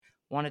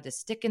wanted to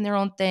stick in their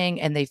own thing.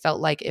 And they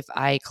felt like if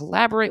I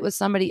collaborate with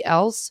somebody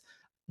else,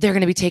 they're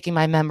going to be taking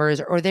my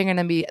members, or they're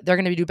going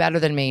to do better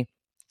than me.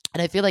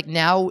 And I feel like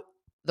now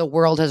the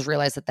world has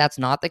realized that that's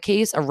not the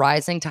case. A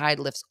rising tide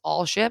lifts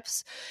all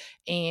ships.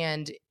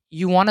 And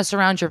you want to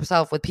surround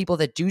yourself with people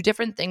that do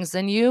different things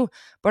than you,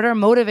 but are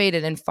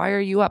motivated and fire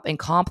you up and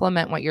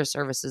complement what your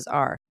services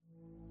are.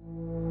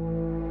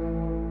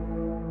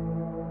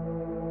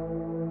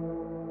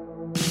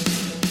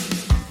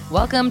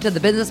 Welcome to the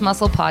Business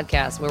Muscle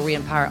Podcast, where we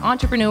empower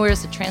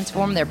entrepreneurs to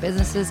transform their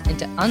businesses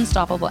into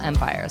unstoppable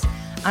empires.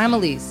 I'm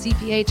Elise,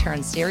 CPA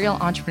turned serial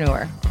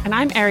entrepreneur. And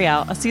I'm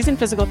Ariel, a seasoned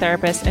physical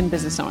therapist and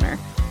business owner.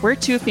 We're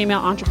two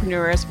female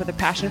entrepreneurs with a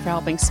passion for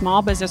helping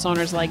small business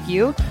owners like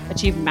you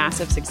achieve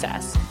massive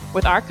success.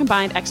 With our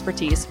combined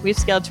expertise, we've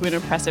scaled to an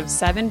impressive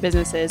 7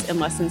 businesses in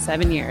less than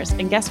 7 years.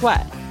 And guess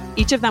what?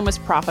 Each of them was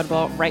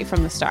profitable right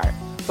from the start.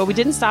 But we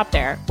didn't stop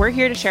there. We're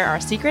here to share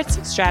our secrets,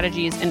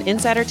 strategies, and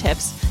insider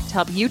tips to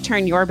help you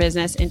turn your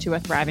business into a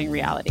thriving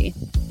reality.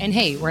 And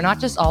hey, we're not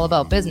just all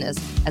about business.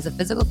 As a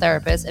physical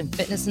therapist and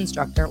fitness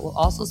instructor, we'll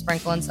also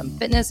sprinkle in some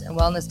fitness and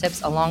wellness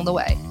tips along the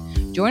way.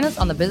 Join us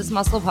on the Business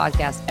Muscle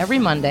Podcast every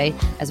Monday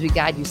as we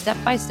guide you step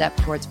by step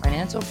towards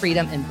financial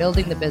freedom and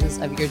building the business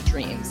of your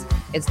dreams.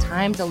 It's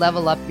time to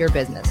level up your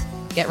business.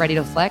 Get ready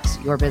to flex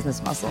your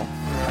business muscle.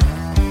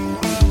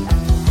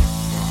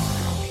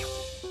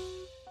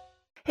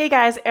 Hey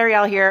guys,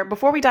 Ariel here.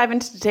 Before we dive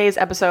into today's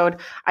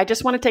episode, I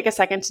just want to take a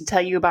second to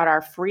tell you about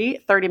our free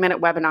 30-minute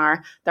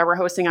webinar that we're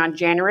hosting on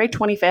January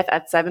 25th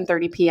at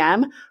 7:30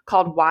 p.m.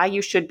 called Why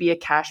You Should Be a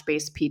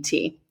Cash-Based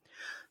PT.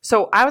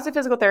 So I was a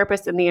physical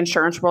therapist in the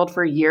insurance world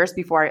for years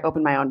before I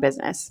opened my own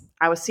business.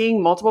 I was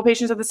seeing multiple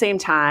patients at the same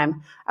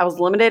time. I was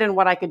limited in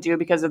what I could do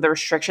because of the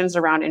restrictions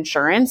around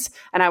insurance,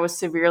 and I was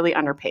severely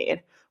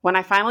underpaid. When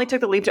I finally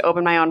took the leap to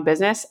open my own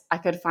business, I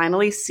could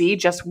finally see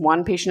just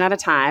one patient at a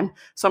time.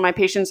 So my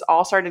patients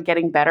all started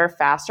getting better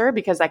faster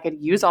because I could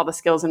use all the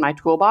skills in my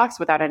toolbox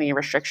without any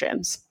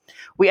restrictions.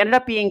 We ended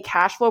up being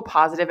cash flow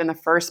positive in the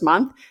first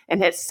month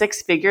and hit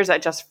 6 figures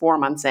at just 4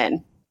 months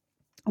in.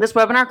 This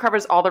webinar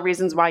covers all the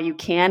reasons why you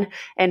can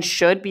and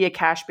should be a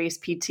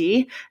cash-based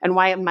PT and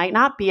why it might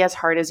not be as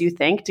hard as you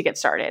think to get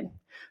started.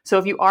 So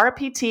if you are a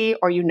PT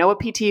or you know a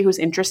PT who's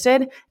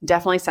interested,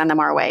 definitely send them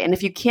our way. And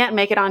if you can't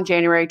make it on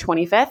January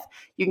 25th,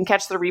 you can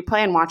catch the replay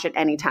and watch it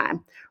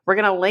anytime. We're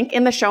going to link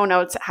in the show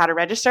notes how to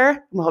register,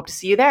 and we'll hope to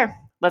see you there.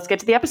 Let's get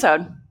to the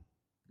episode.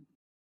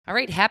 All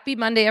right. Happy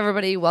Monday,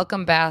 everybody.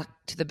 Welcome back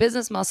to the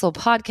Business Muscle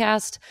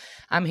Podcast.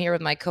 I'm here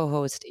with my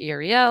co-host,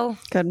 Ariel.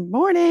 Good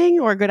morning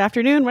or good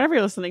afternoon, whenever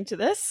you're listening to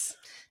this.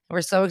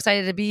 We're so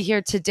excited to be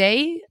here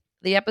today.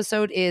 The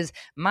episode is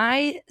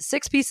my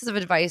 6 pieces of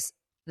advice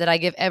that I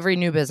give every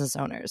new business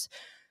owners.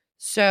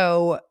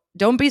 So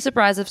don't be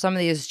surprised if some of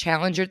these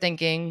challenge your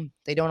thinking.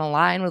 They don't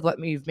align with what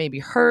you've maybe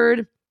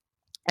heard.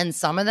 And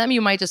some of them you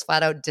might just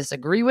flat out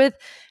disagree with,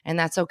 and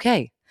that's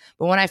okay.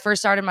 But when I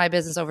first started my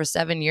business over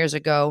 7 years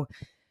ago,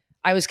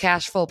 I was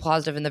cash flow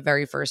positive in the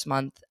very first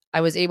month.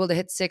 I was able to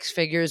hit 6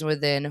 figures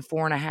within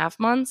 4.5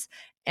 months.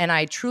 And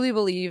I truly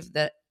believe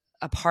that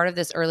a part of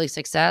this early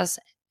success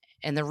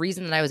and the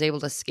reason that I was able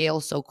to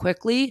scale so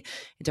quickly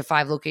into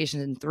 5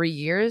 locations in 3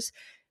 years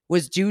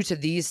was due to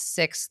these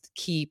 6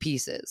 key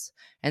pieces.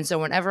 And so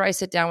whenever I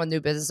sit down with new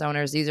business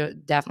owners, these are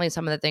definitely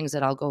some of the things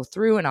that I'll go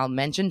through and I'll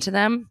mention to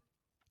them.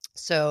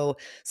 So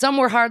some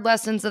were hard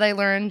lessons that I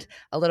learned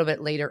a little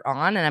bit later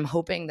on. And I'm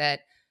hoping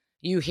that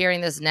you hearing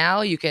this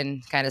now, you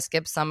can kind of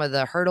skip some of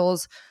the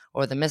hurdles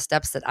or the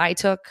missteps that I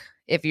took.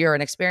 If you're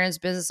an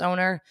experienced business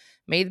owner,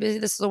 maybe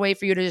this is a way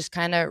for you to just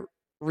kind of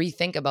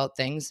rethink about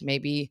things.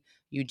 Maybe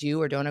you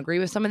do or don't agree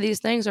with some of these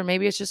things, or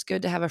maybe it's just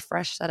good to have a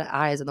fresh set of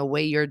eyes on the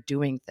way you're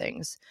doing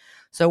things.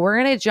 So we're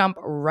going to jump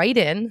right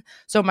in.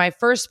 So my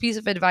first piece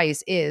of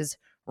advice is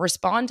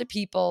respond to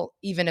people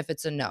even if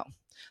it's a no.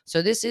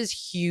 So this is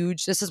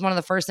huge. This is one of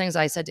the first things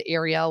I said to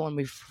Ariel when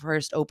we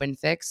first opened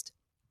Fixed,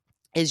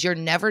 is you're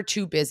never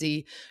too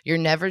busy. You're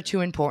never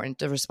too important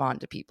to respond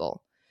to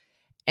people.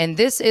 And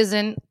this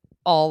isn't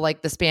all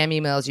like the spam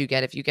emails you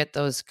get. If you get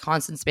those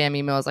constant spam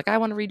emails, like, I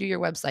want to redo your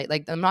website.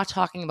 Like, I'm not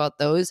talking about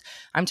those.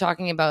 I'm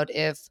talking about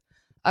if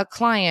a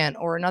client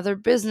or another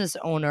business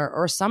owner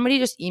or somebody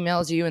just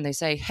emails you and they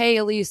say, hey,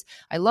 Elise,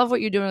 I love what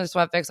you're doing with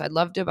SweatFix. I'd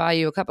love to buy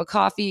you a cup of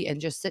coffee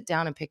and just sit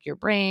down and pick your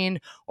brain,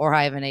 or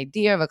I have an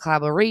idea of a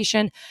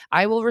collaboration.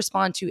 I will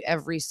respond to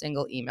every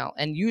single email.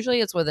 And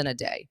usually it's within a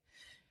day.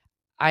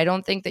 I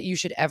don't think that you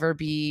should ever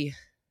be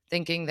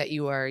thinking that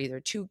you are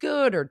either too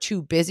good or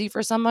too busy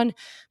for someone,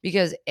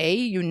 because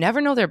you never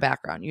know their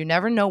background. You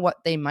never know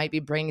what they might be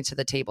bringing to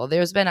the table.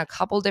 There's been a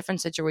couple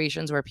different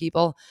situations where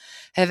people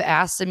have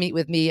asked to meet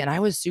with me and I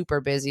was super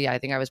busy. I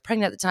think I was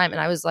pregnant at the time.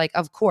 And I was like,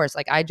 of course,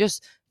 like, I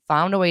just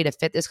found a way to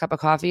fit this cup of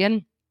coffee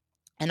in.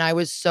 And I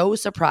was so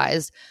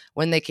surprised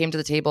when they came to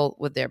the table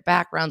with their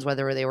backgrounds,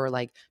 whether they were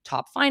like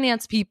top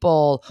finance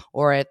people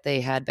or if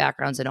they had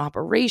backgrounds in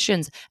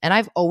operations. And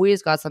I've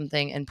always got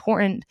something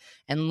important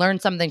and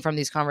learned something from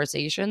these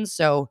conversations.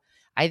 So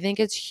I think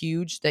it's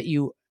huge that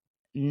you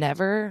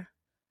never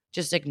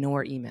just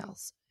ignore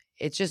emails.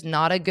 it's just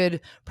not a good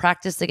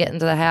practice to get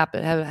into the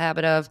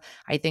habit of.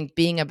 I think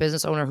being a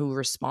business owner who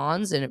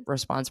responds and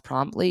responds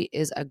promptly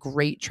is a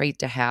great trait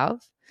to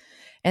have.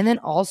 And then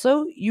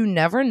also, you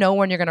never know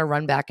when you're going to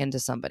run back into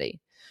somebody.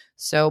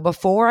 So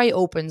before I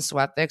opened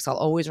SweatFix, I'll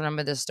always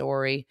remember this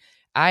story.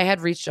 I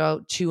had reached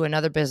out to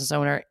another business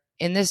owner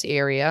in this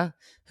area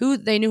who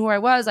they knew who I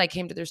was. I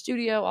came to their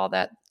studio, all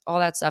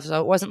that stuff.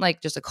 So it wasn't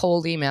like just a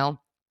cold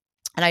email.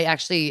 And I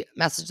actually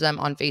messaged them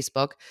on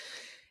Facebook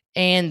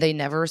and they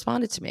never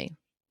responded to me.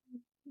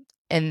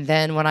 And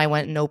then when I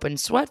went and opened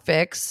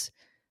SweatFix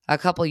a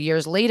couple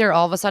years later,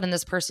 all of a sudden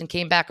this person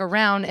came back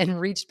around and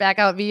reached back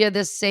out via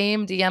this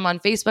same DM on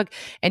Facebook.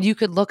 And you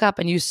could look up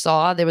and you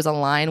saw there was a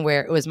line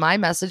where it was my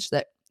message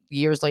that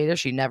years later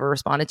she never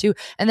responded to.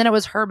 And then it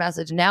was her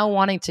message now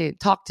wanting to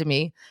talk to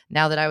me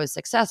now that I was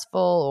successful,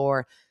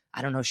 or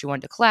I don't know, she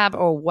wanted to collab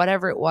or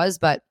whatever it was.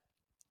 But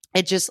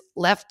it just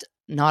left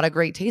not a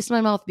great taste in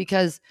my mouth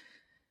because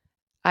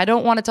I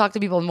don't want to talk to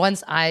people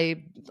once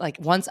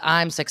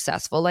I'm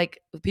successful,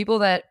 like people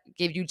that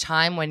gave you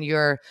time when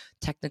you're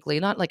technically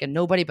not like a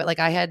nobody, but like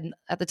at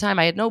the time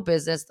I had no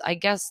business. I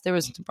guess there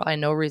was probably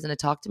no reason to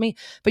talk to me,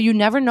 but you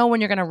never know when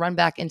you're going to run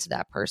back into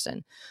that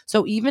person.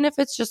 So even if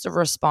it's just a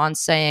response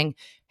saying,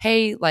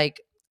 hey,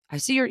 like, I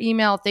see your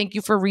email. Thank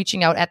you for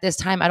reaching out at this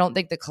time. I don't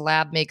think the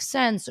collab makes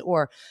sense,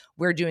 or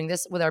we're doing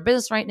this with our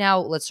business right now.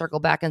 Let's circle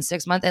back in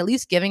 6 months, at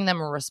least giving them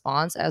a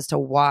response as to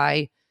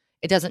why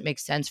it doesn't make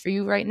sense for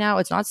you right now.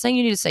 It's not saying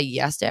you need to say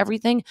yes to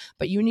everything,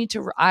 but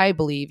I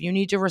believe you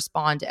need to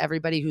respond to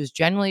everybody who's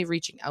genuinely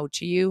reaching out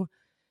to you,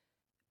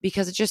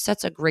 because it just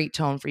sets a great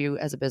tone for you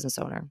as a business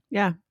owner.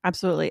 Yeah,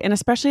 absolutely. And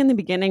especially in the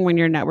beginning when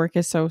your network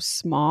is so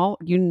small,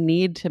 you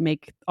need to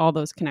make all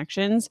those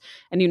connections,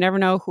 and you never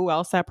know who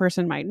else that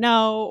person might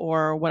know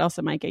or what else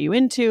it might get you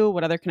into,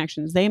 what other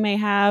connections they may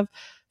have.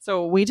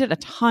 So we did a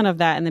ton of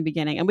that in the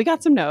beginning, and we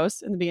got some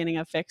no's in the beginning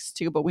of Fix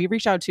too, but we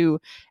reached out to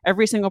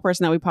every single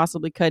person that we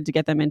possibly could to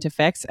get them into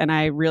Fix. And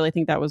I really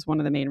think that was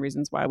one of the main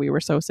reasons why we were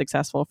so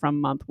successful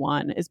from month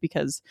one, is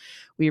because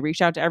we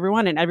reached out to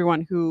everyone, and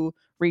everyone who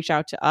reached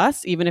out to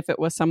us, even if it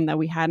was someone that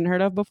we hadn't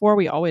heard of before,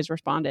 we always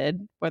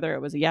responded, whether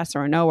it was a yes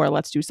or a no, or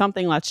let's do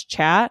something, let's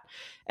chat.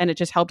 And it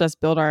just helped us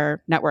build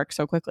our network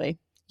so quickly.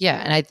 Yeah.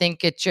 And I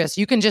think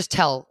you can just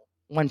tell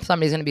when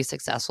somebody's going to be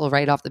successful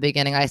right off the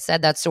beginning. I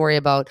said that story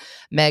about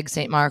Meg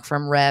St. Mark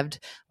from Rev'd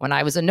when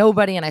I was a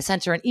nobody, and I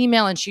sent her an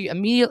email and she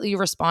immediately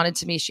responded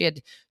to me. She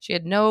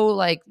had no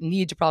like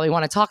need to probably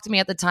want to talk to me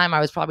at the time.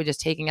 I was probably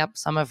just taking up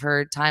some of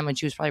her time when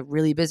she was probably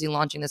really busy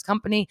launching this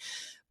company.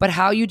 But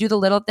how you do the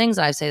little things,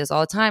 and I say this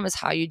all the time, is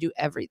how you do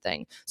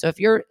everything. So if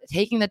you're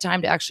taking the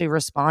time to actually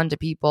respond to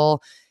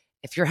people,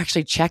 if you're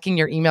actually checking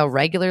your email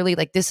regularly,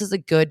 like this is a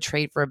good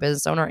trait for a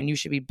business owner, and you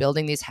should be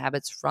building these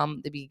habits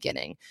from the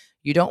beginning.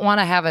 You don't want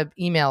to have an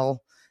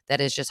email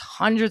that is just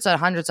hundreds of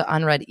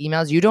unread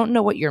emails. You don't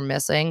know what you're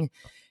missing,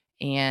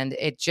 and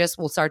it just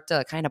will start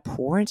to kind of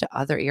pour into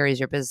other areas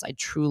of your business, I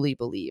truly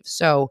believe.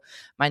 So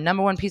my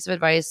number one piece of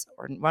advice,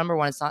 or number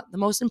one, it's not the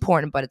most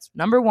important, but it's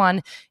number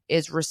one,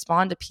 is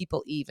respond to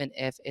people even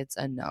if it's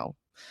a no.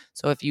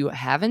 So if you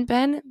haven't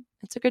been,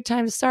 it's a good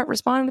time to start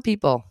responding to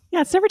people.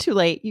 Yeah, it's never too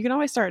late. You can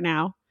always start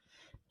now.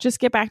 Just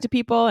get back to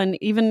people, and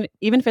even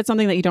if it's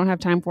something that you don't have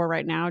time for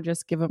right now,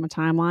 just give them a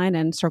timeline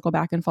and circle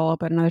back and follow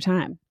up at another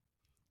time.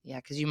 Yeah,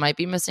 because you might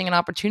be missing an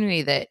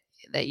opportunity that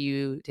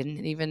you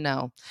didn't even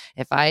know.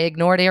 If I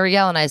ignored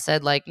Ariel and I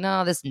said like,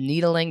 no, this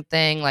needling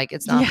thing, like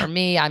it's not for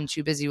me. I'm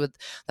too busy with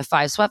the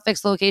 5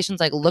 SweatFix locations.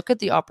 Like, look at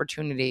the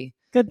opportunity.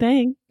 Good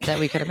thing that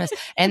we could have missed.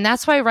 And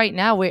that's why right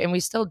now we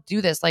still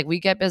do this. Like, we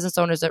get business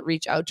owners that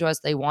reach out to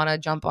us. They want to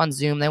jump on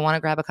Zoom. They want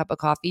to grab a cup of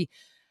coffee.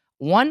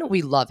 One,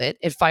 we love it.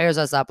 It fires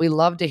us up. We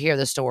love to hear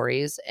the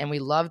stories, and we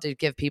love to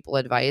give people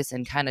advice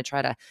and kind of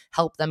try to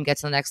help them get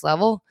to the next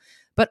level.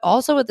 But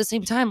also at the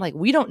same time, like,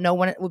 we don't know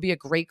when it will be a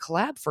great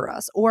collab for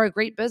us or a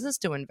great business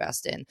to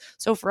invest in.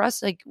 So for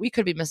us, like, we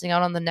could be missing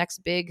out on the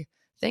next big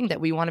thing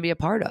that we want to be a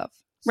part of.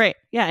 Right.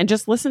 Yeah. And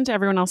just listen to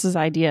everyone else's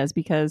ideas,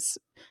 because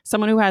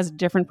someone who has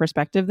different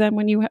perspective than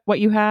what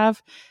you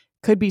have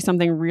could be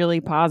something really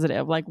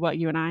positive, like what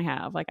you and I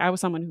have. Like, I was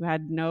someone who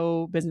had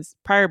no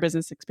prior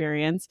business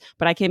experience,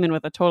 but I came in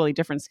with a totally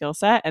different skill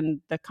set,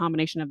 and the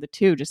combination of the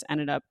two just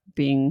ended up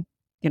being,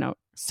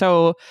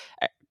 so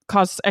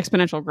caused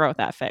exponential growth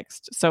at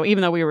Fixed. So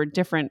even though we were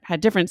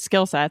had different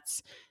skill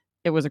sets,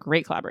 it was a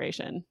great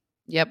collaboration.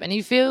 Yep. And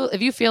if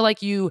you feel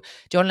like you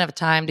don't have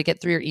time to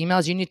get through your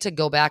emails, you need to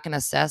go back and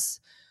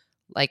assess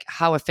like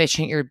how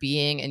efficient you're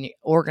being and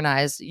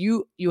organized.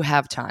 You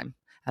have time.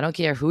 I don't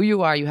care who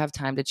you are. You have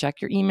time to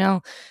check your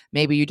email.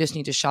 Maybe you just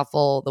need to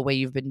shuffle the way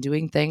you've been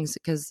doing things,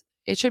 because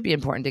it should be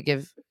important to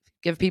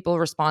give people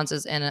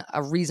responses in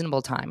a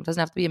reasonable time. It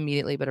doesn't have to be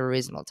immediately, but a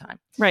reasonable time.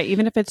 Right.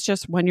 Even if it's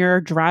just when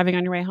you're driving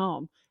on your way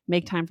home,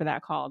 make time for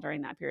that call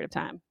during that period of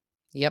time.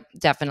 Yep,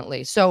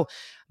 definitely. So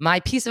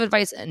my piece of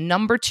advice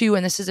number 2,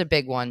 and this is a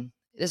big one,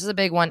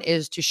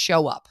 is to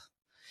show up.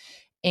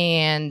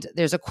 And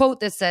there's a quote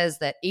that says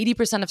that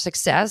 80% of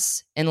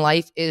success in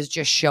life is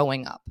just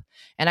showing up.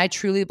 And I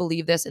truly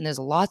believe this. And there's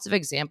lots of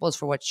examples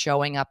for what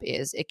showing up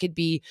is. It could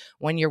be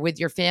when you're with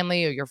your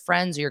family or your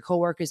friends or your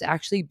coworkers,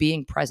 actually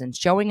being present,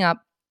 showing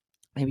up,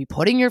 maybe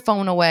putting your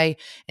phone away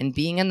and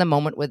being in the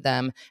moment with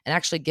them and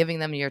actually giving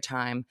them your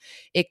time.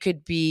 It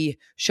could be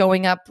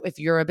showing up if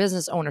you're a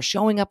business owner,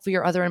 showing up for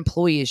your other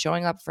employees,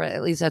 showing up for,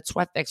 at least at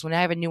SweatFix, when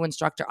I have a new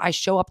instructor, I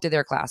show up to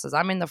their classes.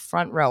 I'm in the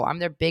front row. I'm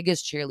their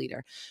biggest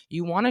cheerleader.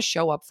 You want to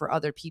show up for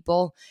other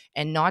people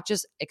and not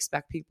just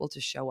expect people to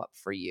show up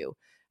for you.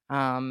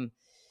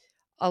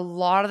 A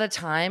lot of the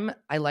time,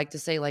 I like to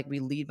say, like,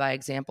 we lead by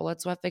example at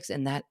SweatFix,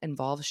 and that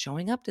involves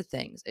showing up to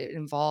things. It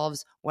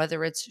involves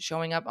whether it's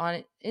showing up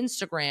on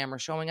Instagram or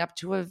showing up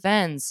to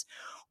events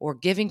or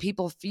giving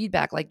people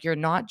feedback. Like, you're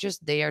not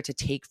just there to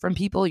take from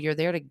people, you're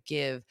there to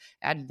give,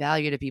 add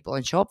value to people,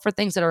 and show up for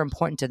things that are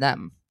important to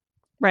them.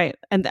 Right.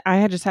 And I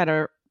had just had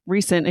a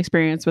recent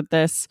experience with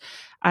this.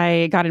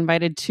 I got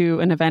invited to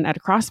an event at a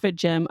CrossFit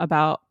gym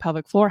about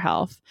pelvic floor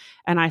health.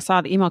 And I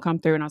saw the email come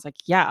through and I was like,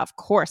 yeah, of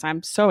course.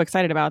 I'm so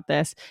excited about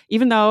this.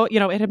 Even though,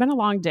 it had been a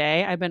long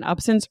day. I've been up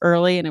since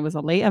early and it was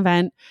a late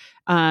event.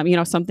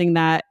 Something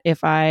that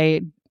if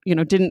I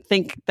didn't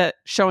think that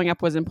showing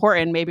up was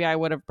important, maybe I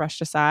would have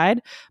brushed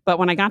aside. But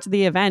when I got to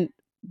the event,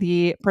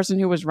 the person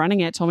who was running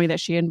it told me that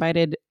she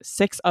invited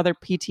 6 other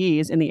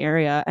PTs in the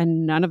area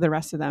and none of the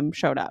rest of them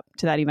showed up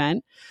to that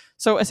event.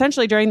 So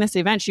essentially during this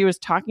event, she was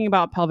talking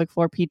about pelvic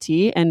floor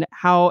PT and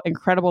how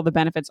incredible the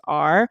benefits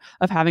are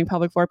of having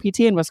pelvic floor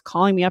PT, and was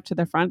calling me up to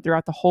the front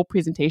throughout the whole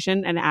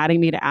presentation and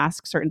adding me to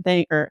ask certain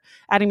things, or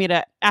asking me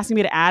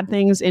to add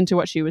things into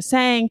what she was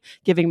saying,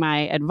 giving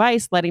my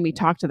advice, letting me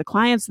talk to the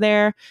clients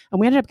there. And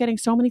we ended up getting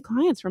so many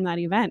clients from that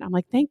event. I'm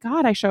like, thank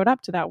God I showed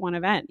up to that one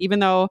event, even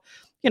though,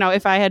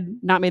 if I had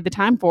not made the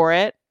time for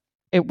it,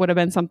 it would have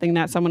been something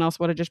that someone else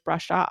would have just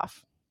brushed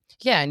off.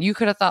 Yeah. And you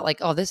could have thought like,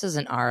 oh, this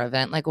isn't our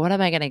event. Like, what am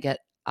I going to get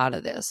out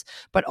of this?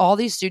 But all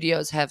these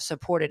studios have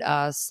supported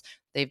us.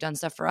 They've done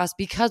stuff for us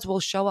because we'll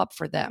show up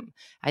for them.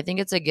 I think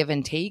it's a give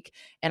and take.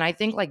 And I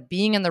think like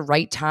being in the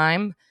right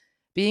time,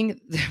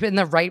 being in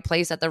the right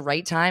place at the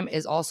right time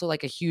is also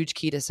like a huge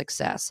key to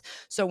success.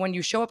 So when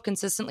you show up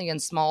consistently in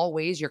small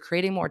ways, you're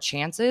creating more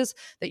chances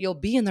that you'll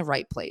be in the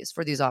right place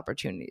for these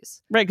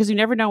opportunities. Right, because you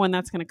never know when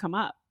that's going to come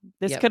up.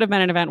 This could have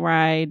been an event where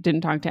I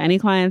didn't talk to any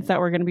clients that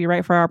were going to be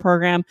right for our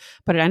program,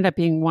 but it ended up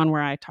being one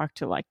where I talked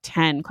to like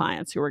 10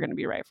 clients who were going to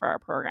be right for our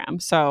program.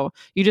 So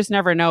you just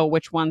never know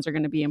which ones are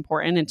going to be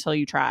important until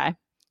you try.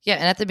 Yeah.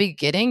 And at the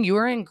beginning, you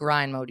are in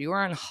grind mode. You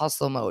are in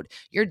hustle mode.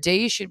 Your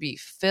days should be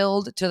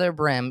filled to the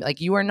brim. Like,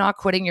 you are not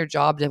quitting your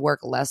job to work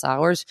less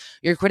hours.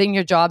 You're quitting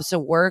your jobs to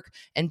work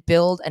and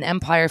build an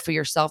empire for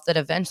yourself that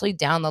eventually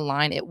down the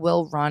line, it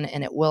will run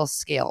and it will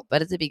scale.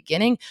 But at the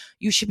beginning,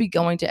 you should be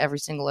going to every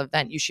single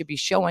event. You should be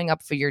showing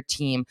up for your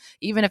team.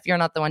 Even if you're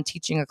not the one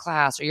teaching a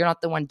class or you're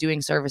not the one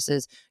doing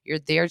services, you're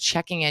there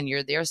checking in,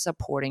 you're there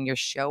supporting, you're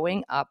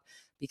showing up.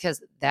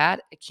 Because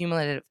that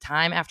accumulative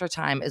time after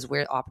time is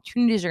where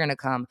opportunities are going to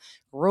come,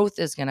 growth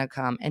is going to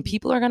come, and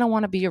people are going to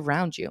want to be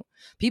around you.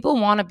 People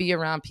want to be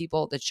around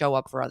people that show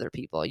up for other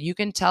people. You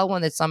can tell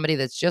when it's somebody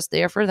that's just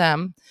there for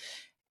them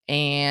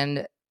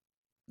and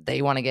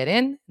they want to get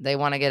in, they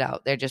want to get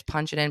out. They're just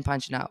punching in,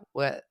 punching out.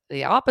 What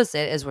the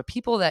opposite is, where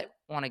people that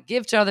want to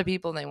give to other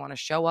people and they want to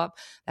show up.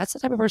 That's the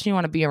type of person you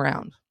want to be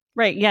around.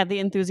 Right. Yeah. The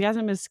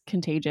enthusiasm is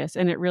contagious,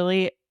 and it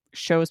really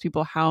shows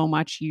people how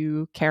much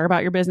you care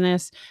about your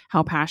business,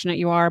 how passionate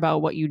you are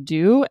about what you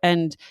do.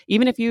 And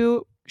even if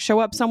you show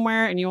up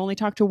somewhere and you only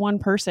talk to one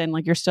person,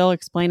 like, you're still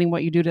explaining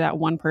what you do to that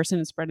one person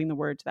and spreading the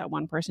word to that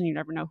one person. You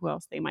never know who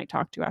else they might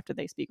talk to after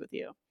they speak with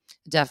you.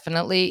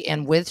 Definitely.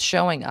 And with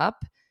showing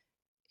up,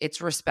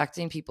 it's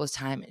respecting people's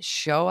time.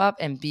 Show up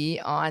and be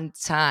on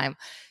time.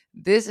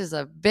 This is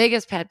the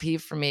biggest pet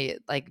peeve for me,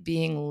 like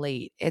being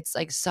late. It's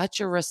like such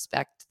a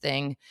respect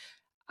thing.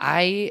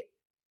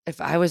 If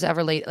I was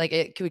ever late, like,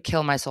 it would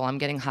kill my soul. I'm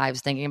getting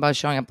hives thinking about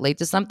showing up late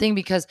to something,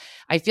 because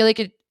I feel like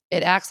it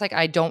acts like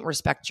I don't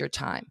respect your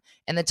time.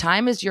 And the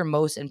time is your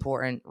most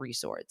important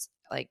resource.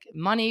 Like,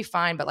 money,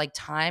 fine, but like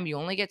time, you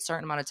only get a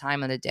certain amount of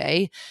time in a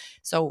day.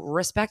 So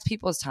respect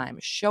people's time.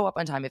 Show up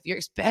on time.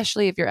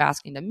 Especially if you're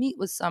asking to meet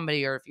with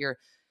somebody, or if you're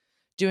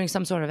doing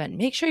some sort of event,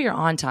 make sure you're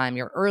on time.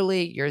 You're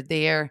early. You're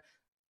there.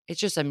 It's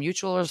just a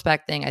mutual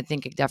respect thing. I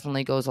think it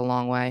definitely goes a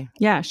long way.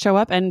 Yeah, show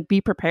up and be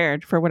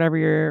prepared for whatever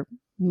you're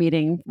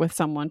meeting with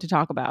someone to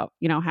talk about.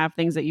 Have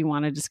things that you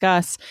want to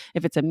discuss.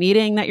 If it's a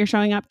meeting that you're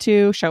showing up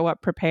to, show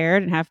up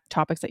prepared and have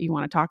topics that you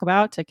want to talk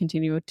about to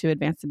continue to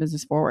advance the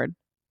business forward.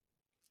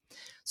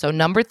 So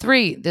number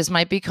 3, this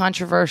might be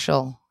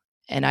controversial,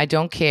 and I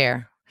don't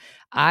care.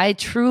 I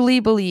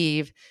truly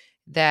believe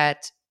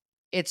that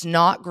it's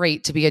not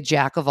great to be a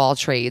jack of all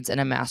trades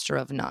and a master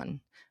of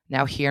none.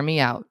 Now, hear me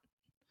out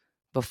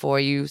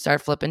before you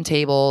start flipping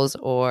tables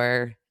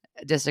or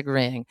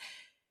disagreeing.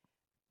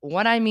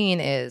 What I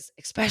mean is,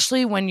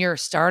 especially when you're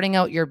starting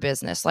out your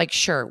business, like,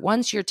 sure,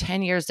 once you're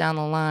 10 years down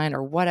the line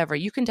or whatever,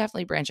 you can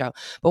definitely branch out.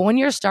 But when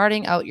you're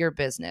starting out your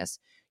business,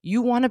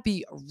 You want to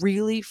be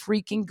really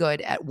freaking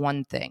good at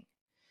one thing.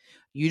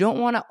 You don't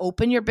want to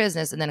open your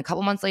business and then a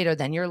couple months later,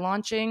 then you're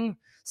launching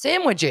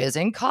sandwiches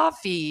and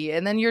coffee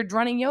and then you're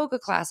running yoga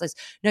classes.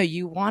 No,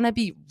 you want to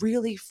be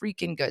really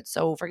freaking good.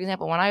 So for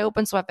example, when I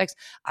opened SweatFix,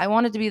 I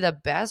wanted to be the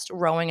best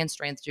rowing and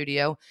strength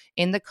studio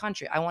in the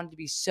country. I wanted to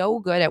be so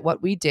good at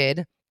what we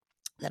did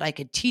that I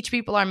could teach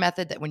people our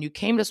method, that when you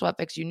came to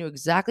SweatFix, you knew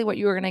exactly what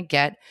you were going to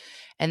get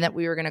and that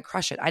we were going to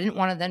crush it. I didn't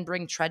want to then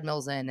bring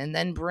treadmills in and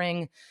then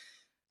bring,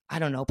 I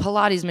don't know,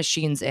 Pilates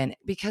machines in,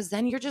 because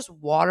then you're just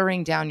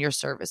watering down your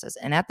services.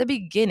 And at the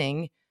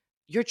beginning,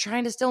 you're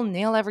trying to still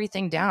nail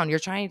everything down. You're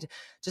trying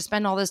to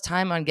spend all this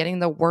time on getting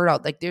the word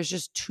out. Like there's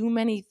just too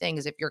many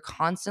things if you're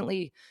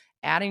constantly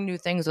adding new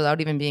things without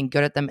even being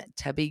good at them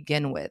to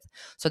begin with.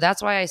 So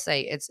that's why I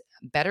say it's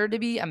better to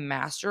be a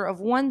master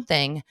of one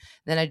thing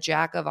than a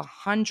jack of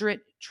 100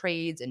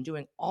 trades and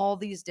doing all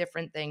these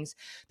different things,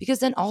 because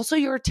then also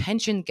your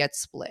attention gets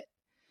split.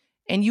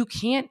 And you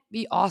can't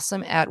be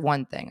awesome at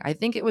one thing. I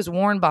think it was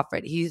Warren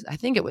Buffett. I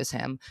think it was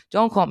him.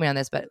 Don't quote me on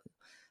this, but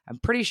I'm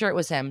pretty sure it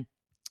was him.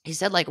 He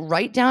said, like,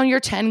 write down your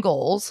 10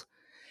 goals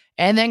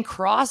and then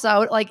cross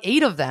out like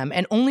 8 of them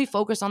and only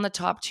focus on the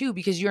top 2,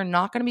 because you're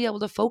not going to be able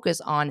to focus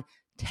on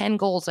 10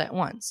 goals at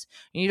once.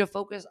 You need to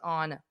focus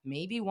on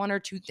maybe 1 or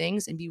 2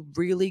 things and be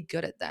really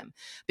good at them,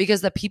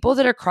 because the people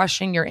that are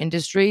crushing your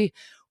industry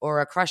or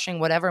are crushing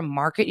whatever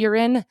market you're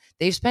in,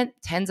 they've spent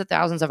tens of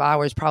thousands of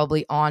hours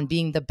probably on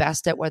being the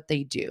best at what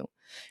they do.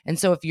 And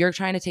so if you're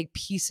trying to take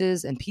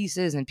pieces and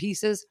pieces and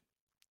pieces,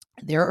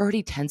 they're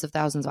already tens of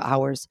thousands of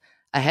hours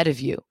ahead of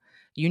you.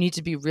 You need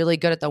to be really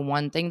good at the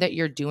one thing that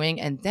you're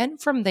doing. And then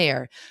from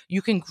there,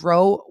 you can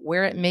grow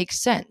where it makes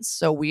sense.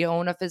 So we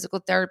own a physical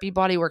therapy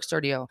bodywork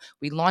studio.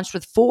 We launched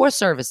with 4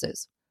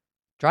 services: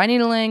 dry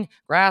needling,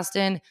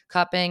 Graston,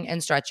 cupping,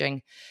 and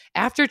stretching.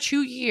 After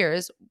 2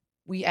 years,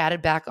 we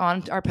added back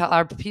on our PT,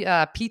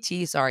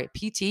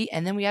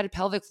 and then we added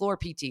pelvic floor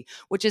PT,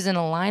 which is in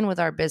line with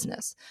our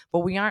business. But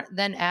we aren't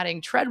then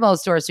adding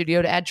treadmills to our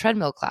studio to add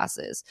treadmill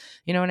classes.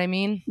 You know what I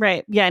mean?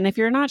 Right. Yeah. And if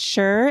you're not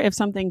sure if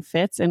something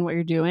fits in what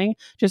you're doing,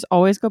 just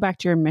always go back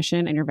to your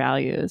mission and your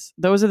values.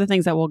 Those are the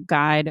things that will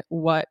guide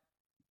what,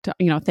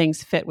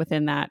 things fit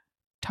within that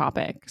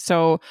topic.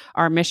 So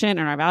our mission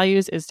and our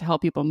values is to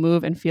help people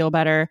move and feel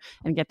better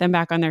and get them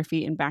back on their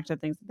feet and back to the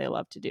things that they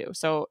love to do.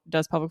 So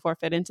does pelvic floor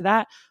fit into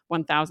that?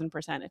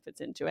 1000% it fits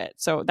into it.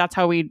 So that's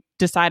how we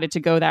decided to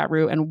go that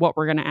route and what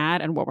we're going to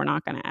add and what we're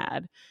not going to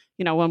add.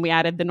 When we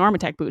added the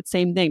Normatec boots,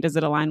 same thing. Does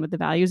it align with the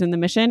values and the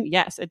mission?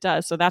 Yes, it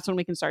does. So that's when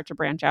we can start to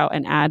branch out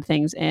and add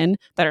things in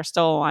that are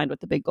still aligned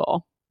with the big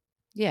goal.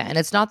 Yeah. And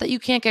it's not that you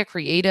can't get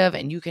creative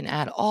and you can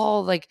add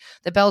all like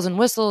the bells and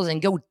whistles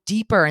and go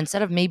deeper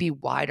instead of maybe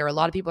wider. A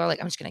lot of people are like,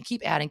 I'm just going to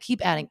keep adding.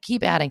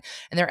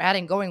 And they're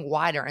adding going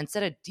wider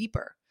instead of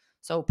deeper.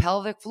 So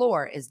pelvic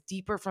floor is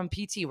deeper from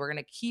PT. We're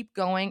going to keep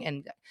going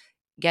and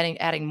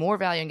adding more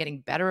value and getting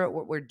better at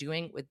what we're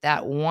doing with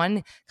that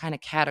one kind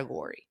of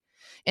category.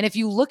 And if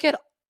you look at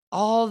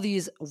all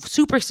these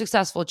super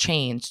successful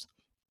chains,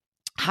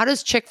 how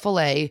does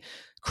Chick-fil-A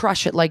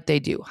crush it like they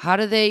do? How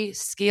do they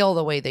scale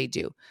the way they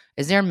do?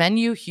 Is their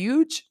menu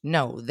huge?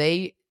 No,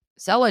 they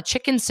sell a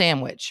chicken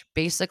sandwich.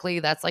 Basically,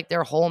 that's like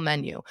their whole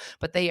menu.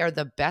 But they are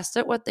the best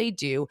at what they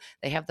do.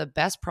 They have the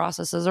best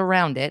processes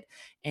around it,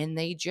 and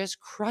they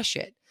just crush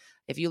it.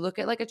 If you look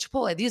at like a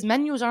Chipotle, these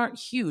menus aren't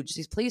huge.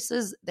 These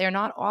places, they're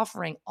not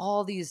offering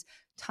all these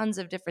tons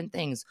of different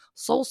things.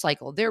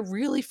 SoulCycle, they're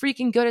really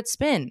freaking good at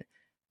spin.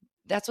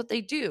 That's what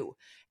they do.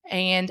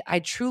 And I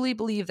truly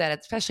believe that,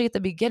 especially at the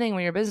beginning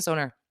when you're a business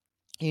owner,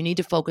 you need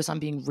to focus on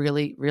being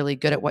really, really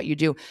good at what you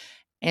do.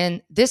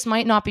 And this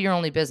might not be your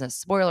only business.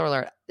 Spoiler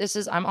alert.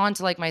 I'm on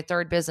to like my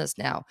 3rd business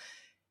now.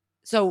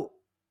 So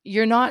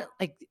you're not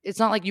like, it's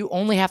not like you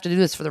only have to do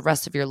this for the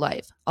rest of your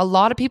life. A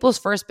lot of people's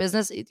first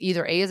business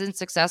either A, isn't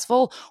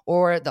successful,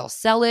 or they'll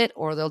sell it,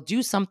 or they'll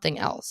do something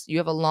else. You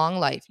have a long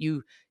life.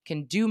 You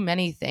can do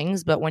many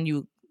things, but when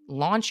you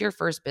launch your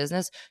first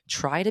business,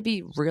 try to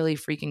be really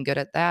freaking good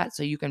at that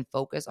so you can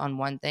focus on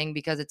one thing,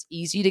 because it's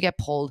easy to get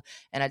pulled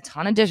in a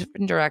ton of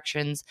different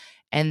directions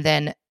and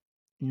then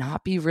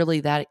not be really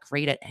that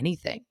great at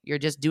anything. You're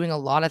just doing a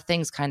lot of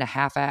things kind of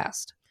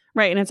half-assed.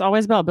 Right. And it's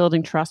always about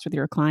building trust with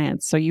your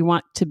clients. So you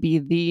want to be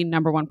the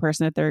number one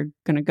person that they're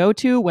going to go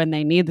to when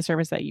they need the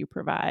service that you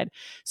provide.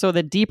 So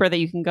the deeper that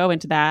you can go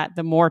into that,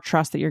 the more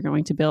trust that you're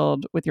going to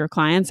build with your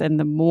clients, and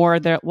the more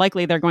they're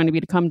likely they're going to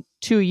be to come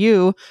to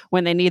you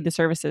when they need the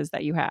services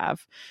that you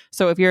have.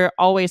 So if you're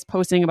always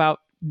posting about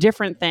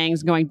different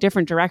things, going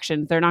different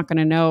directions, they're not going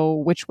to know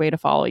which way to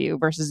follow you,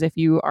 versus if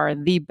you are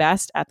the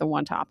best at the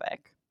one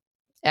topic.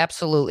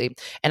 Absolutely.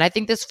 And I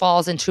think this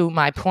falls into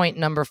my point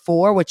number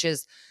 4, which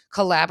is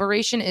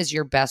collaboration is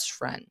your best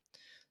friend.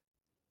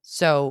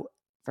 So,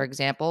 for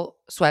example,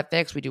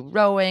 SweatFix, we do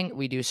rowing,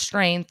 we do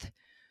strength,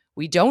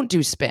 we don't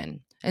do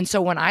spin. And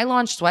so when I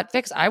launched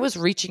SweatFix, I was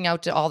reaching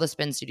out to all the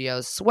spin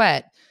studios,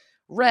 Sweat,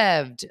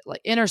 Revved, like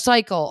Inner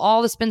Cycle,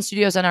 all the spin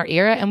studios in our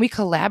area, and we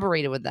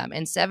collaborated with them.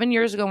 And 7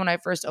 years ago, when I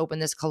first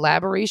opened, this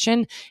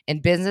collaboration in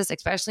business,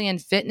 especially in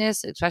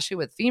fitness, especially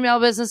with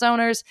female business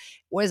owners,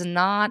 was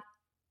not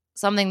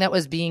something that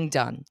was being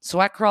done.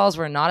 Sweat crawls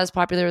were not as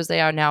popular as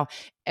they are now.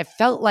 It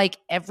felt like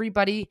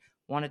everybody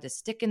wanted to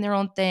stick in their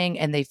own thing,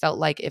 and they felt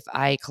like if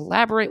I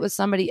collaborate with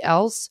somebody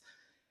else,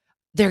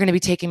 they're going to be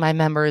taking my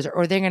members,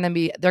 or they're going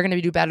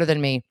to do better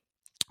than me.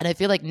 And I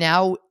feel like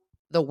now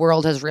the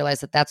world has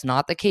realized that that's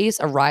not the case.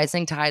 A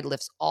rising tide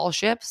lifts all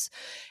ships,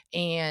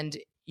 and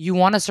you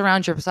want to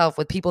surround yourself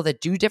with people that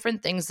do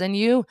different things than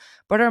you,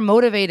 but are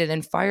motivated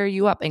and fire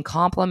you up and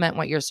complement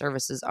what your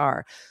services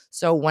are.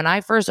 So when I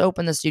first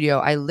opened the studio,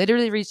 I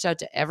literally reached out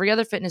to every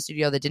other fitness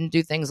studio that didn't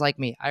do things like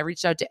me. I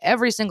reached out to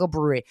every single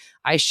brewery.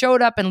 I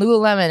showed up in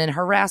Lululemon and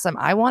harassed them.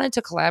 I wanted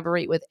to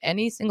collaborate with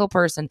any single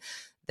person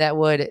that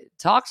would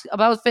talk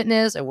about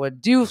fitness or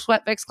would do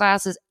Sweat Fix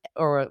classes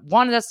or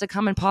wanted us to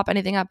come and pop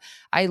anything up.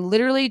 I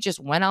literally just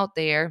went out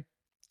there,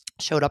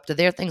 showed up to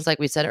their things like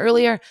we said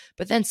earlier,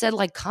 but then said,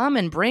 like, come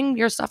and bring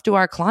your stuff to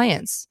our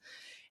clients.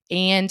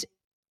 And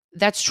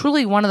that's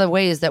truly one of the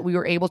ways that we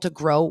were able to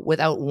grow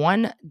without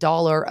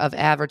 $1 of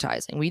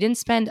advertising. We didn't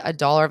spend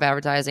 $1 of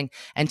advertising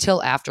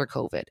until after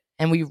COVID,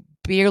 and we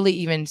barely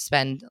even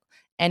spend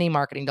any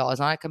marketing dollars,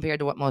 not compared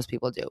to what most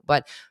people do.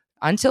 But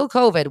until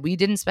COVID, we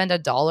didn't spend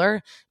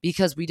 $1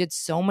 because we did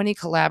so many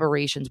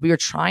collaborations. We were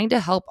trying to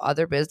help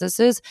other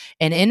businesses,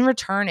 and in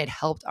return, it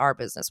helped our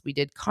business. We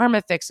did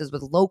karma fixes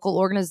with local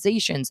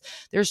organizations.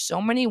 There's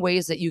so many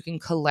ways that you can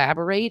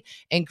collaborate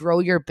and grow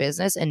your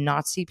business and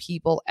not see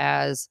people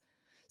as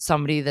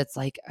somebody that's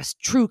like a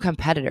true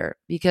competitor,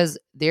 because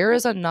there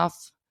is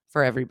enough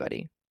for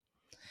everybody.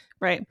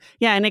 Right.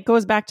 Yeah. And it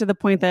goes back to the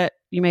point that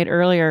you made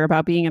earlier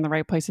about being in the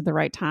right place at the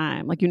right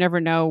time. Like, you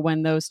never know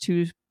when those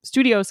two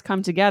studios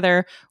come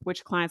together,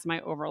 which clients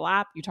might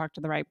overlap. You talk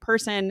to the right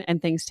person and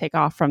things take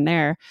off from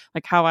there.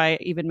 Like how I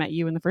even met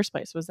you in the first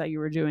place was that you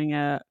were doing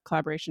a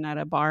collaboration at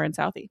a bar in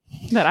Southie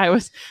that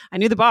I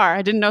knew the bar.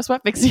 I didn't know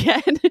Sweat Fix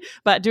yet,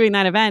 but doing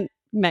that event,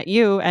 met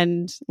you,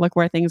 and look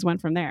where things went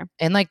from there.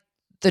 And like,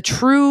 the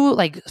true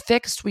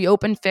Fixed, we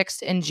opened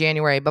Fixed in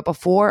January, but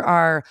before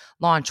our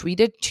launch, we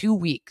did 2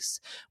 weeks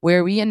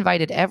where we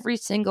invited every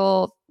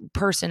single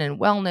person in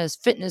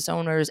wellness, fitness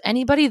owners,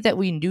 anybody that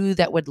we knew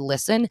that would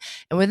listen.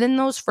 And within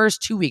those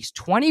first 2 weeks,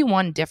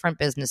 21 different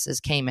businesses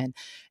came in.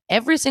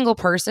 Every single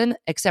person,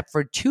 except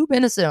for 2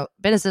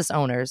 business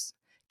owners,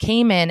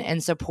 came in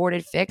and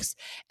supported Fix.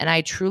 And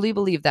I truly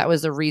believe that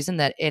was the reason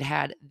that it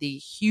had the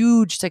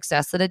huge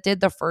success that it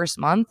did the first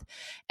month.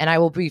 And I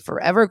will be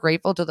forever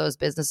grateful to those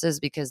businesses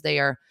because they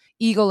are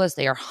egoless,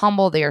 they are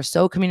humble, they are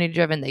so community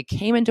driven. They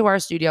came into our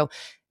studio.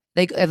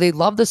 They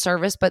love the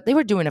service, but they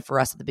were doing it for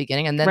us at the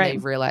beginning. And then they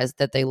realized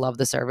that they love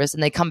the service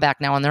and they come back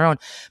now on their own.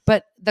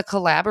 But the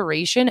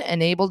collaboration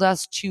enabled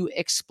us to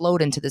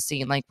explode into the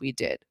scene like we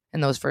did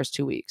in those first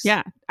 2 weeks.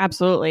 Yeah,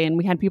 absolutely. And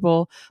we had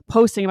people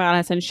posting about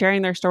us and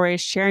sharing their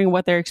stories, sharing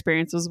what their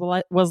experiences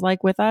was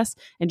like with us,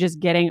 and just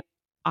getting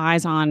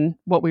eyes on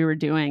what we were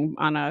doing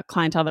on a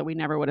clientele that we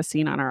never would have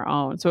seen on our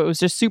own. So it was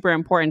just super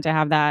important to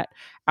have that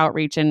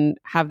outreach and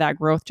have that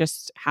growth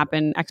just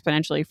happen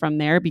exponentially from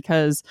there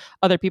because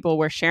other people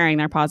were sharing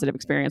their positive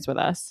experience with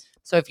us.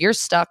 So if you're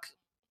stuck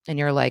and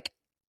you're like,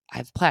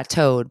 I've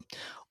plateaued,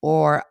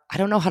 or I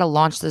don't know how to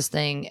launch this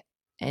thing,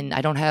 and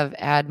I don't have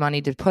ad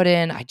money to put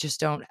in,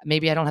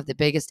 maybe I don't have the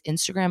biggest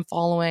Instagram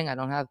following, I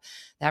don't have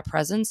that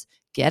presence,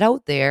 get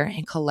out there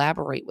and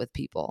collaborate with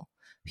people.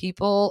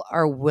 People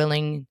are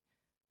willing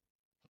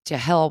to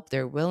help.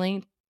 They're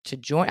willing to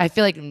join. I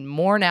feel like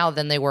more now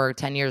than they were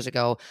 10 years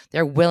ago,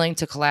 they're willing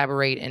to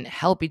collaborate and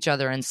help each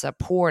other and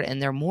support,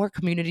 and they're more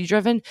community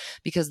driven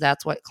because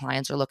that's what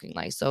clients are looking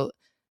like. So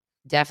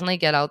definitely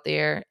get out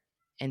there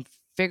and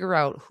figure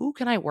out, who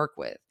can I work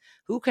with?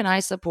 Who can I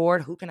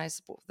support? Who can I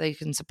support? They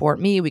can support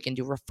me. We can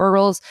do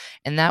referrals.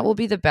 And that will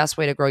be the best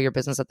way to grow your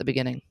business at the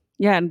beginning.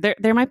 Yeah. And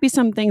there might be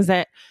some things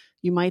that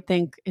you might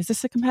think, is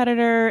this a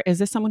competitor? Is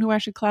this someone who I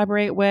should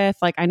collaborate with?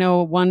 Like, I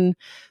know one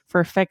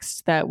for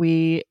Fixed that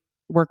we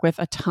work with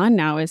a ton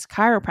now is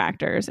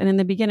chiropractors. And in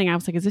the beginning, I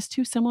was like, is this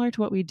too similar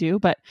to what we do?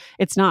 But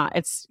it's not.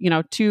 It's,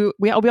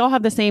 we all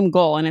have the same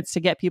goal, and it's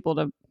to get people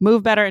to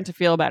move better and to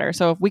feel better.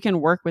 So if we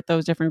can work with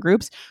those different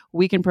groups,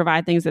 we can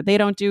provide things that they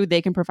don't do.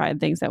 They can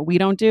provide things that we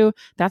don't do.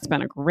 That's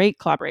been a great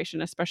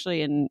collaboration,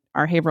 especially in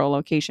our Haverhill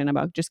location,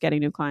 about just getting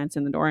new clients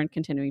in the door and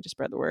continuing to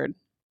spread the word.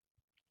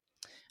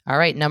 All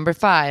right, number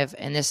 5,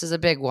 and this is a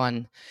big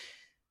one.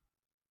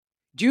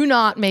 Do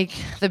not make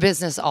the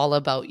business all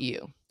about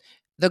you.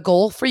 The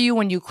goal for you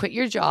when you quit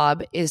your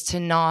job is to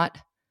not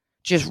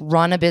just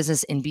run a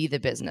business and be the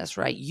business,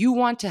 right? You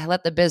want to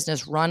let the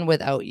business run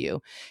without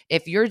you.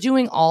 If you're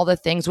doing all the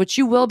things, which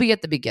you will be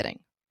at the beginning.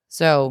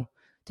 So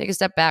take a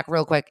step back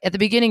real quick. At the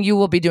beginning, you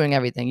will be doing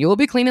everything. You will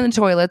be cleaning the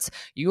toilets.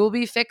 You will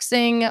be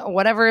fixing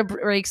whatever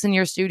breaks in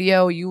your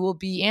studio. You will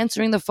be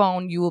answering the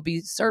phone. You will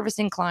be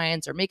servicing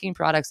clients or making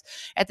products.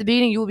 At the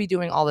beginning, you will be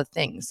doing all the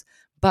things.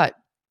 But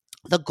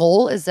the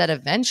goal is that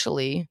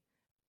eventually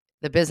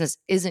the business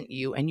isn't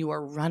you and you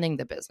are running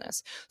the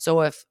business.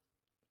 So if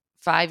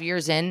 5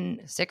 years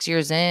in, 6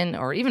 years in,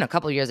 or even a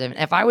couple of years in,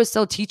 if I was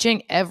still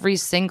teaching every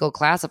single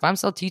class, if I'm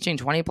still teaching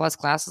 20 plus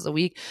classes a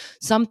week,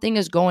 something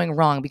is going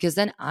wrong, because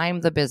then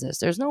I'm the business.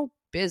 There's no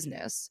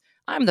business.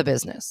 I'm the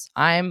business.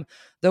 I'm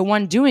the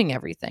one doing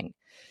everything.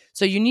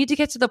 So you need to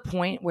get to the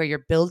point where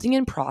you're building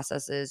in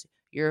processes,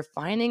 you're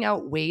finding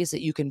out ways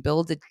that you can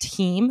build a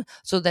team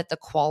so that the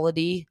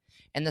quality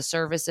and the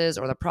services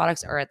or the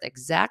products are at the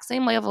exact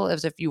same level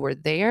as if you were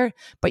there,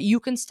 but you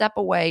can step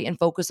away and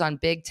focus on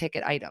big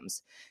ticket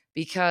items.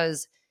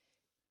 Because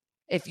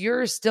if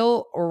you're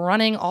still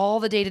running all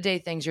the day-to-day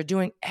things, you're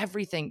doing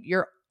everything,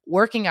 you're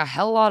working a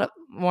hell lot of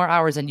more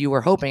hours than you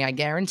were hoping, I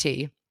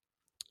guarantee.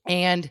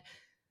 And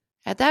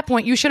at that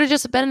point, you should have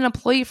just been an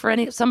employee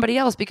for somebody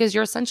else, because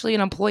you're essentially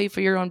an employee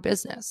for your own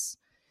business.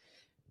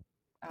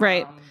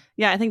 Right.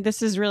 Yeah, I think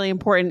this is really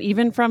important.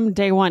 Even from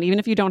day one, even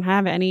if you don't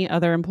have any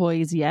other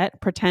employees yet,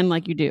 pretend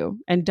like you do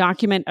and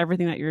document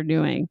everything that you're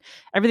doing.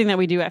 Everything that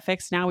we do at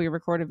Fix Now, we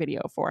record a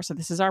video for. So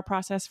this is our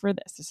process for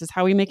this. This is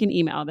how we make an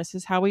email. This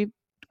is how we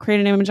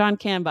create an image on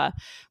Canva.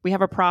 We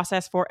have a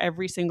process for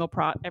every single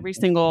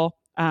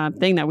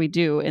thing that we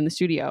do in the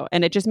studio.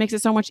 And it just makes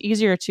it so much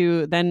easier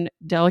to then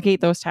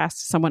delegate those tasks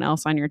to someone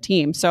else on your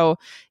team. So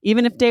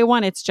even if day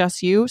one, it's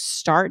just you,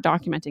 start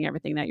documenting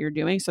everything that you're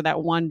doing so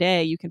that one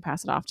day you can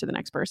pass it off to the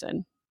next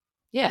person.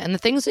 Yeah. And the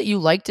things that you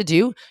like to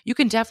do, you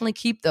can definitely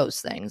keep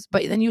those things.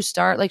 But then you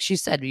start, like she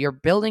said, you're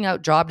building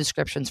out job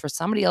descriptions for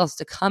somebody else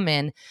to come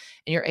in,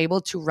 and you're able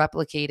to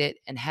replicate it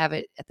and have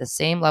it at the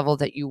same level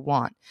that you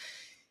want.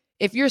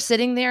 If you're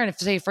sitting there, and if,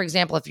 say, for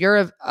example, if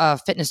you're a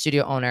fitness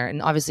studio owner,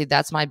 and obviously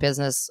that's my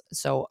business,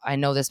 so I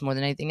know this more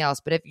than anything else,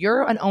 but if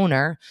you're an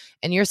owner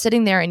and you're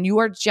sitting there and you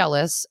are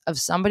jealous of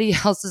somebody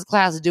else's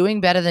class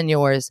doing better than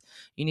yours,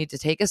 you need to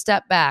take a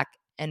step back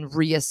and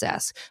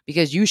reassess,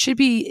 because you should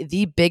be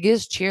the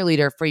biggest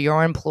cheerleader for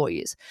your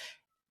employees.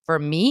 For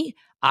me,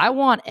 I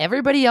want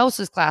everybody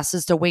else's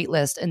classes to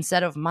waitlist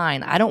instead of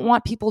mine. I don't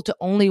want people to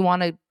only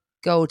want to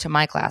go to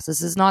my class.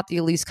 This is not the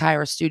Elise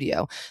Kyra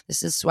studio.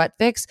 This is Sweat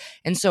Fix.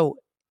 And so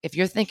if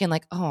you're thinking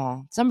like,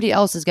 oh, somebody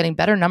else is getting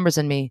better numbers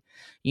than me,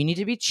 you need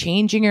to be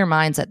changing your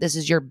mindset. This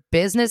is your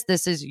business.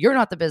 You're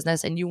not the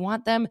business, and you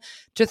want them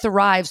to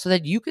thrive so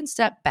that you can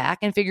step back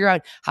and figure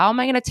out, how am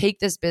I going to take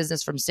this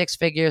business from 6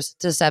 figures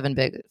to 7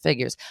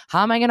 figures?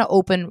 How am I going to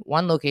open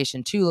 1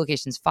 location, 2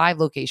 locations, 5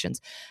 locations?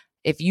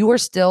 If you are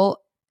still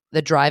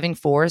the driving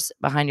force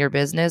behind your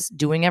business,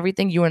 doing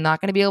everything, you are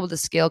not going to be able to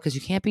scale, because you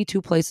can't be 2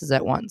 places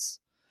at once.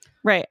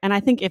 Right. And I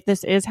think if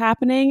this is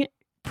happening,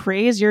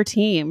 praise your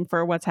team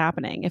for what's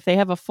happening. If they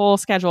have a full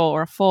schedule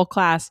or a full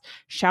class,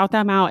 shout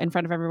them out in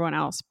front of everyone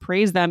else.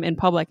 Praise them in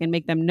public and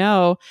make them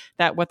know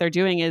that what they're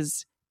doing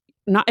is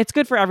it's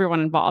good for everyone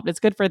involved. It's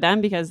good for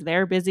them because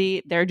they're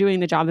busy. They're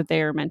doing the job that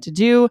they are meant to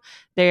do.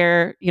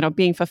 They're,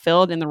 being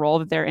fulfilled in the role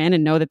that they're in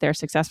and know that they're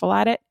successful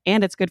at it.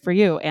 And it's good for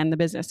you and the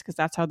business, because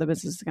that's how the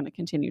business is going to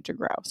continue to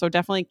grow. So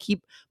definitely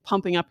keep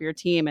pumping up your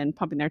team and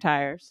pumping their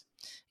tires.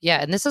 Yeah.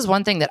 And this is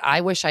one thing that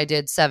I wish I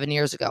did 7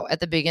 years ago. At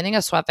the beginning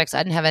of SweatFix,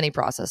 I didn't have any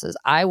processes.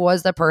 I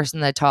was the person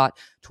that taught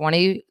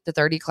 20 to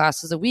 30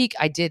 classes a week.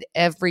 I did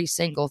every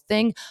single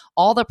thing.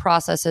 All the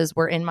processes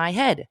were in my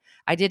head.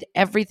 I did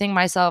everything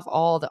myself.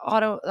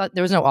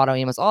 There was no auto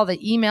emails. All the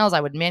emails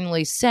I would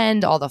manually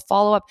send, all the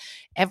follow-up,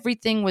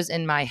 everything was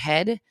in my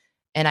head,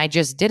 and I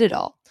just did it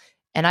all.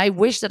 And I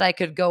wish that I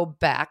could go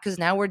back, because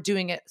now we're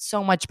doing it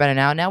so much better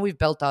now. Now we've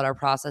built out our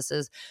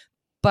processes.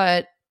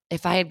 But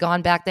if I had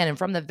gone back then and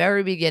from the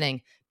very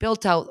beginning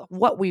built out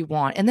what we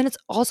want, and then it's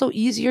also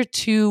easier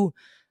to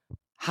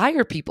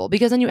hire people,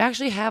 because then you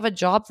actually have a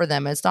job for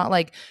them. It's not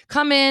like,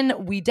 come in,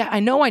 I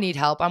know I need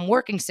help. I'm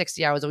working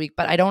 60 hours a week,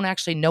 but I don't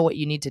actually know what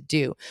you need to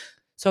do.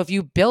 So if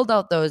you build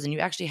out those and you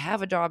actually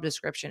have a job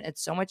description,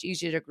 it's so much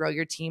easier to grow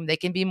your team. They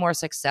can be more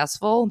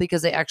successful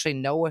because they actually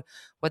know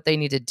what they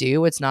need to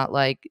do. It's not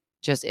like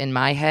just in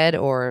my head,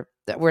 or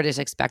that we're just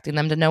expecting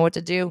them to know what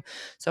to do.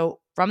 So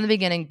from the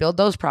beginning, build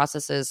those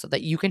processes so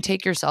that you can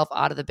take yourself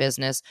out of the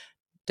business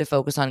to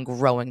focus on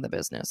growing the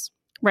business.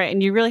 Right.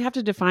 And you really have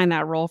to define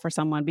that role for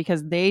someone,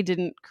 because they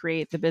didn't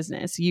create the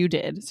business. You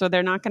did. So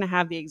they're not going to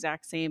have the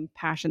exact same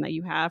passion that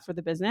you have for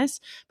the business,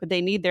 but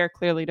they need their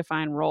clearly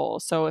defined role.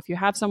 So if you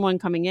have someone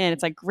coming in,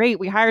 it's like, great,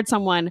 we hired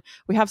someone.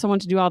 We have someone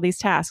to do all these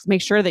tasks.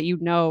 Make sure that you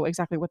know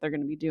exactly what they're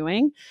going to be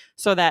doing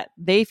so that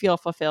they feel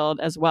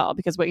fulfilled as well.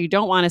 Because what you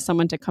don't want is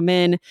someone to come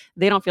in,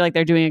 they don't feel like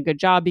they're doing a good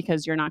job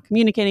because you're not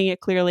communicating it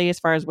clearly as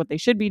far as what they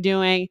should be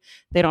doing.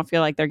 They don't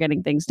feel like they're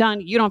getting things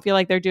done. You don't feel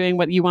like they're doing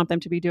what you want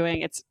them to be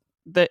doing. It's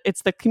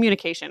the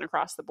communication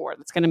across the board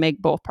that's going to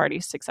make both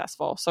parties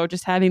successful. So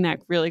just having that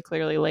really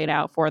clearly laid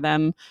out for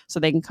them so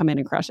they can come in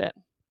and crush it.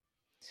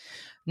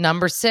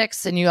 Number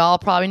 6, and you all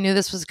probably knew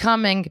this was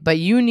coming, but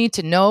you need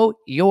to know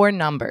your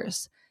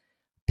numbers,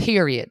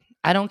 period.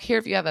 I don't care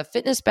if you have a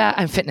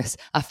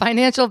a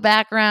financial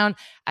background.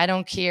 I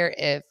don't care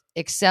if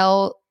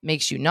Excel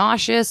makes you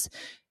nauseous.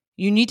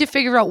 You need to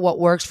figure out what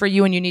works for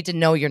you, and you need to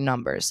know your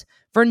numbers.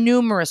 for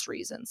numerous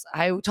reasons.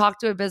 I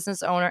talked to a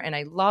business owner and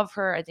I love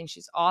her. I think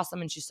she's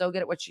awesome and she's so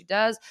good at what she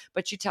does.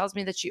 But she tells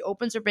me that she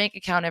opens her bank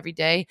account every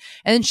day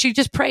and she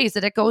just prays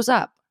that it goes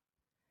up.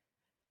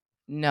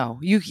 No,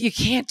 you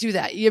can't do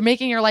that. You're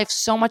making your life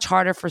so much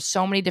harder for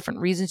so many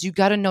different reasons. You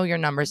got to know your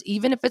numbers,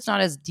 even if it's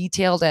not as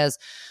detailed as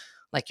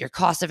like your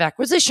cost of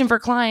acquisition for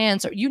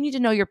clients, or you need to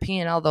know your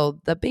P&L, though,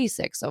 the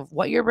basics of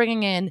what you're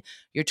bringing in,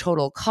 your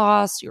total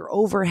costs, your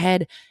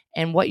overhead,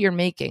 and what you're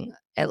making.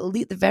 At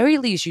least, the very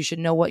least, you should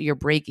know what your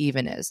break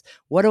even is.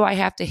 What do I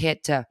have to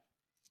hit to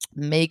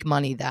make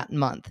money that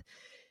month?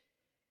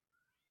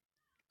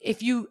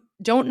 If you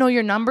don't know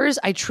your numbers,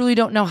 I truly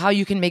don't know how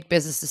you can make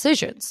business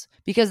decisions,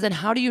 because then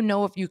how do you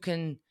know if you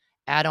can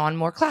add on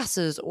more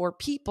classes or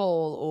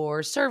people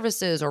or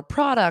services or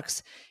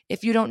products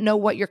if you don't know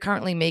what you're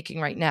currently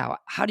making right now?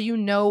 How do you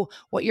know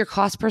what your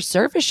cost per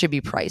service should be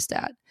priced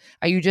at?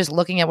 Are you just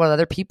looking at what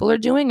other people are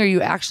doing? Or are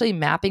you actually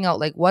mapping out,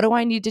 like, what do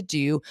I need to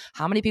do?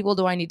 How many people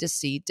do I need to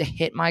see to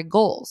hit my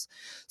goals?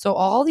 So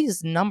all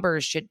these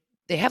numbers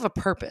they have a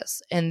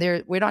purpose, and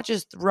we're not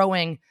just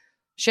throwing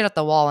shit at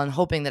the wall and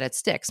hoping that it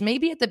sticks.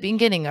 Maybe at the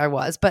beginning I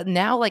was, but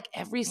now like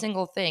every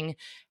single thing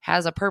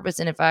has a purpose.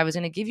 And if I was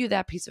going to give you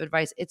that piece of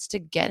advice, it's to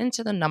get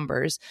into the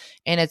numbers.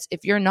 And it's,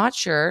 if you're not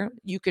sure,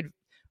 you could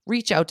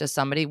reach out to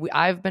somebody.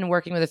 I've been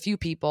working with a few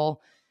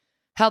people,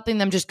 helping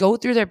them just go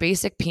through their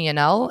basic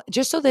P&L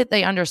just so that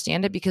they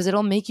understand it, because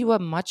it'll make you a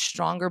much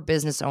stronger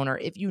business owner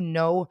if you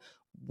know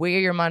where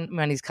your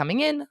money's coming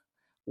in,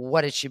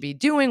 what it should be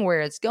doing, where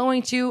it's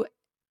going to.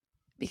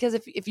 Because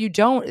if you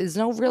don't, there's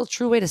no real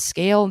true way to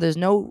scale. There's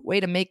no way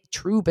to make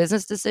true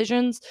business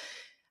decisions.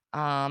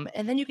 And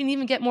then you can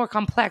even get more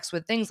complex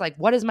with things like,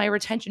 what is my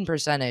retention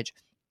percentage?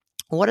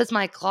 What is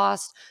my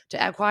cost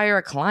to acquire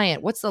a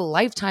client? What's the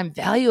lifetime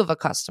value of a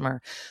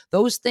customer?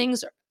 Those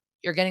things,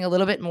 you're getting a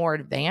little bit more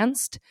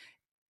advanced,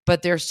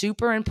 but they're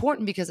super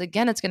important because,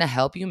 again, it's going to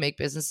help you make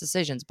business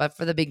decisions. But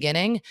for the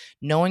beginning,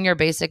 knowing your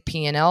basic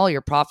P&L,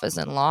 your profits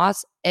and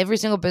loss, every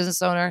single business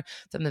owner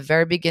from the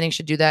very beginning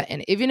should do that.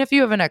 And even if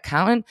you have an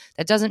accountant,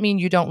 that doesn't mean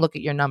you don't look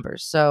at your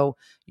numbers. So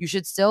you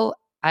should still,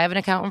 I have an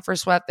accountant for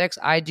SweatFix.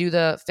 I do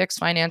the fixed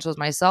financials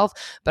myself,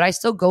 but I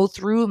still go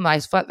through my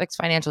SweatFix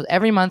financials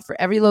every month for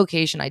every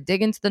location. I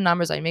dig into the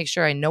numbers. I make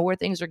sure I know where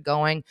things are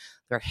going.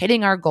 They're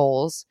hitting our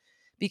goals.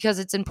 Because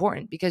it's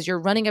important, because you're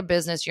running a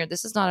business.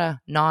 This is not a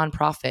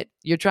nonprofit.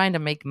 You're trying to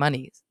make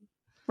money.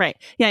 Right.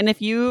 Yeah. And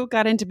if you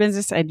got into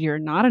business and you're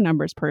not a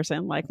numbers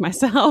person like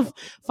myself,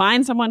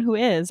 find someone who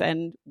is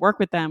and work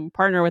with them,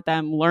 partner with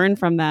them, learn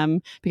from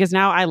them. Because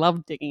now I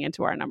love digging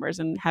into our numbers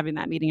and having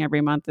that meeting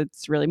every month.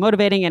 It's really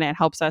motivating, and it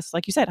helps us,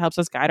 like you said, helps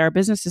us guide our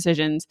business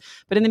decisions.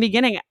 But in the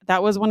beginning,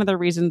 that was one of the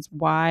reasons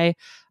why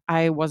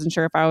I wasn't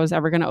sure if I was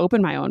ever going to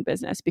open my own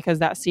business, because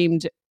that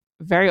seemed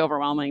very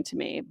overwhelming to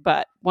me.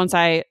 But once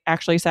I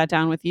actually sat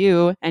down with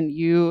you and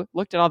you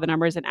looked at all the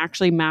numbers and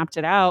actually mapped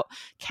it out,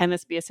 can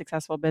this be a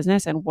successful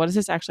business? And what does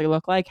this actually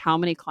look like? How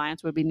many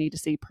clients would we need to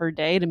see per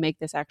day to make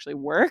this actually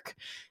work?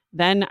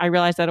 Then I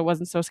realized that it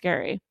wasn't so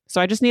scary.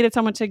 So I just needed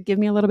someone to give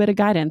me a little bit of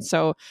guidance.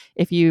 So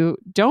if you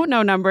don't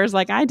know numbers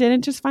like I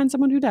didn't, just find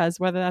someone who does,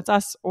 whether that's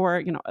us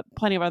or,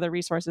 plenty of other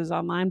resources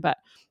online. But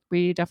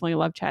we definitely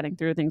love chatting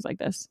through things like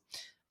this.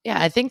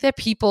 Yeah, I think that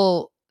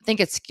people think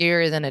it's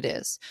scarier than it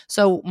is.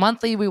 So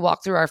monthly, we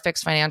walk through our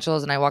fixed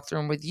financials, and I walk through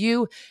them with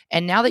you.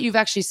 And now that you've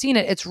actually seen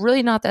it, it's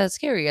really not that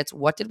scary. It's,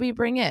 what did we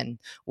bring in?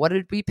 What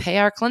did we pay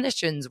our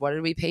clinicians? What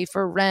did we pay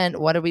for rent?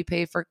 What did we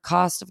pay for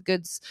cost of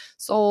goods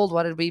sold?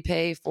 What did we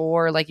pay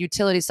for like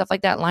utilities, stuff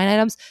like that, line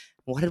items?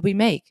 What did we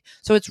make?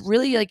 So it's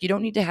really like, you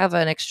don't need to have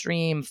an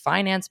extreme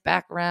finance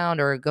background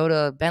or go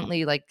to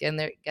Bentley, like, and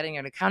they're getting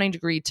an accounting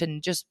degree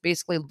to just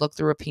basically look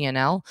through a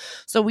P&L.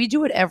 So we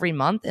do it every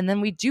month. And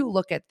then we do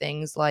look at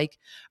things like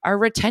our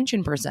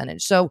retention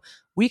percentage. So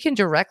we can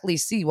directly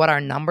see what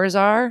our numbers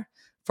are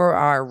for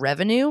our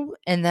revenue,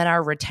 and then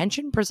our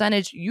retention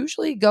percentage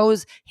usually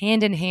goes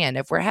hand in hand.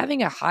 If we're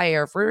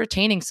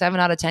retaining 7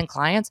 out of 10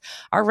 clients,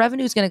 our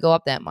revenue is going to go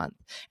up that month.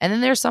 And then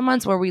there's some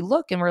months where we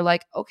look and we're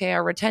like, okay,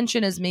 our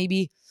retention is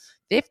maybe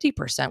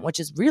 50%,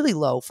 which is really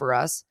low for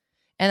us,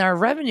 and our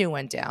revenue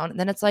went down. And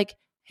then it's like,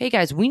 hey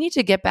guys, we need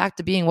to get back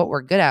to being what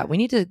we're good at. We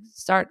need to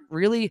start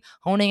really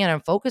honing in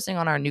and focusing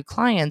on our new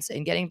clients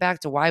and getting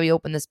back to why we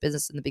opened this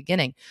business in the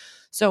beginning.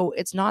 So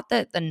it's not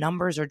that the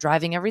numbers are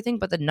driving everything,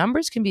 but the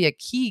numbers can be a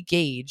key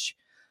gauge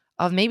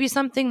of maybe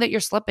something that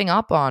you're slipping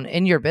up on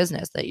in your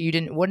business that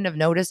you wouldn't have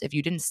noticed if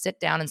you didn't sit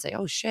down and say,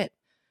 oh shit,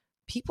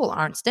 people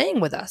aren't staying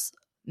with us.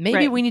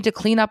 Maybe we need to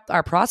clean up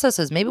our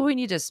processes. Maybe we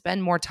need to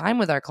spend more time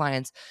with our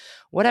clients,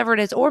 whatever it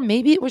is. Or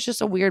maybe it was just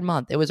a weird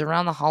month. It was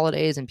around the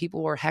holidays and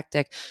people were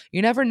hectic.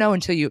 You never know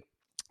until you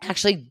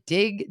actually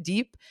dig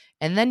deep,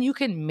 and then you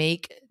can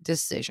make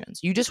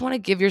decisions. You just want to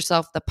give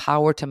yourself the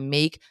power to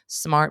make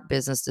smart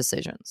business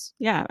decisions.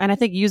 Yeah. And I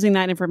think using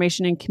that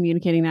information and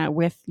communicating that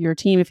with your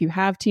team, if you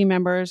have team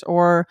members,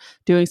 or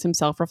doing some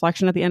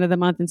self-reflection at the end of the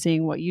month and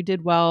seeing what you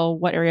did well,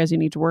 what areas you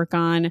need to work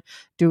on.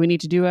 Do we need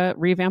to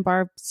revamp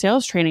our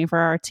sales training for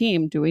our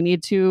team? Do we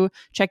need to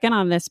check in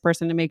on this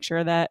person to make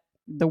sure that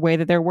the way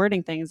that they're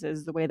wording things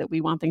is the way that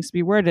we want things to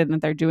be worded, and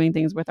that they're doing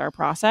things with our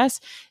process.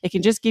 It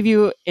can just give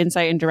you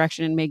insight and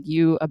direction and make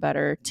you a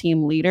better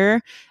team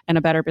leader and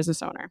a better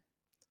business owner.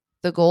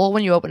 The goal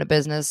when you open a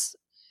business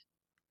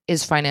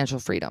is financial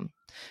freedom.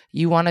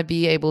 You want to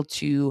be able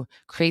to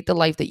create the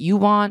life that you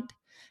want,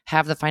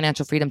 have the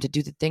financial freedom to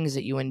do the things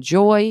that you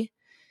enjoy.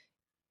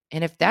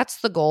 And if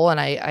that's the goal,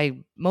 and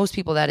I most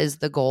people, that is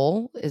the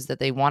goal, is that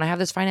they want to have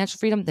this financial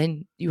freedom,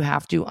 then you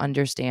have to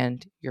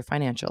understand your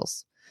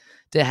financials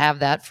to have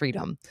that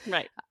freedom.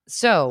 Right.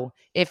 So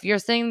if you're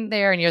sitting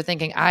there and you're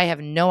thinking, I have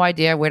no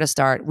idea where to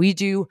start, we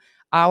do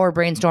our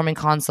brainstorming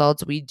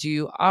consults, we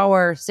do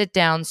our sit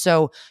down.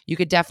 So you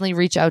could definitely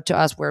reach out to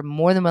us. We're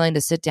more than willing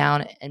to sit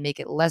down and make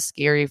it less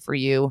scary for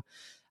you.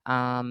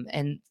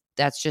 And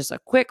that's just a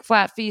quick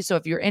flat fee. So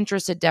if you're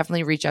interested,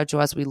 definitely reach out to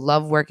us. We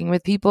love working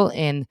with people,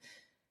 and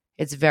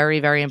it's very,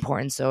 very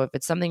important. So if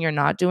it's something you're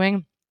not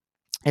doing,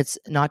 it's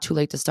not too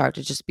late to start,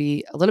 to just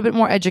be a little bit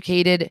more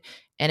educated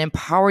and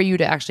empower you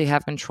to actually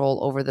have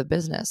control over the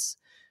business.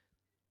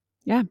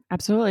 Yeah,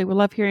 absolutely. We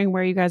love hearing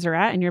where you guys are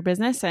at in your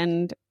business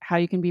and how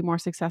you can be more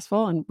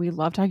successful. And we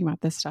love talking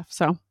about this stuff.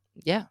 So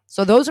yeah.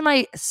 So those are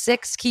my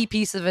 6 key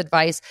pieces of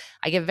advice.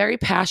 I get very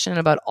passionate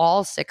about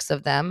all 6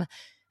 of them.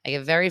 I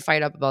get very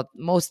fired up about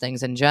most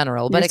things in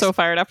general. You're so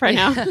fired up right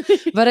now.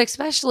 But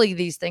especially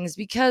these things,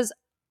 because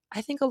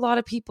I think a lot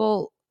of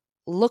people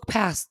look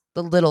past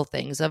the little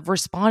things of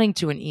responding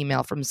to an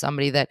email from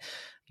somebody that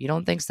you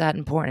don't think's that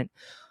important.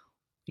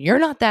 You're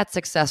not that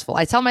successful.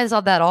 I tell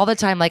myself that all the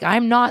time. Like,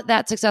 I'm not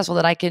that successful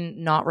that I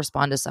can not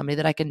respond to somebody,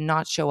 that I can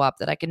not show up,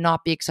 that I can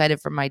not be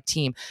excited for my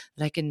team,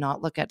 that I can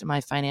not look at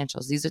my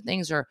financials. These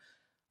things are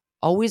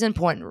always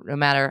important, no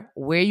matter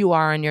where you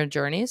are in your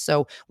journey.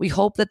 So we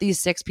hope that these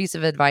 6 pieces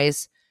of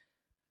advice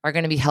are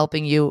going to be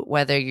helping you,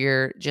 whether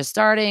you're just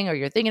starting or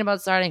you're thinking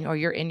about starting or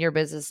you're in your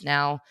business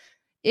now.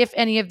 If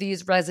any of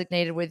these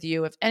resonated with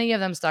you, if any of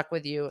them stuck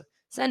with you,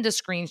 send a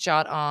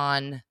screenshot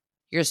on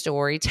your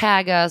story,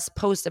 tag us,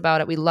 post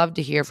about it. We love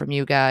to hear from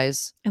you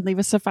guys. And leave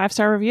us a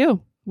 5-star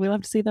review. We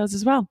love to see those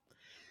as well.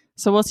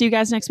 So we'll see you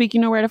guys next week.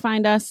 You know where to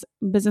find us,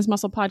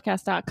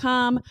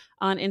 businessmusclepodcast.com,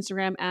 on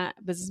Instagram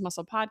at Business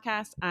Muscle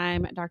Podcast.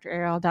 I'm Dr.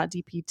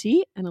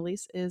 Ariel.dpt, and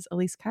Elise is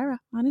Elise Kyra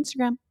on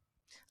Instagram.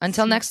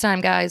 Until next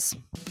time, guys.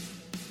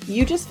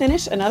 You just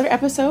finished another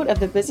episode of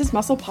the Business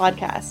Muscle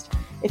Podcast.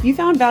 If you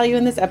found value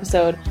in this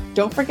episode,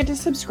 don't forget to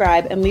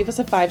subscribe and leave us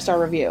a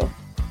 5-star review.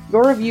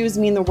 Your reviews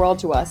mean the world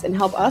to us and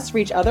help us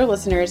reach other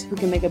listeners who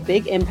can make a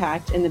big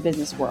impact in the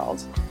business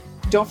world.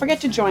 Don't forget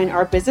to join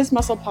our Business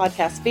Muscle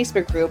Podcast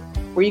Facebook group,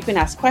 where you can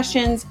ask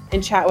questions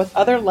and chat with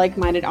other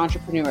like-minded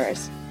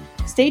entrepreneurs.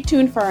 Stay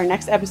tuned for our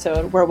next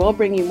episode, where we'll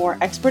bring you more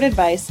expert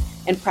advice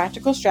and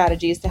practical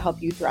strategies to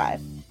help you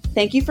thrive.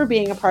 Thank you for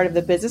being a part of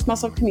the Business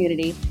Muscle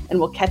community, and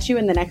we'll catch you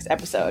in the next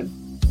episode.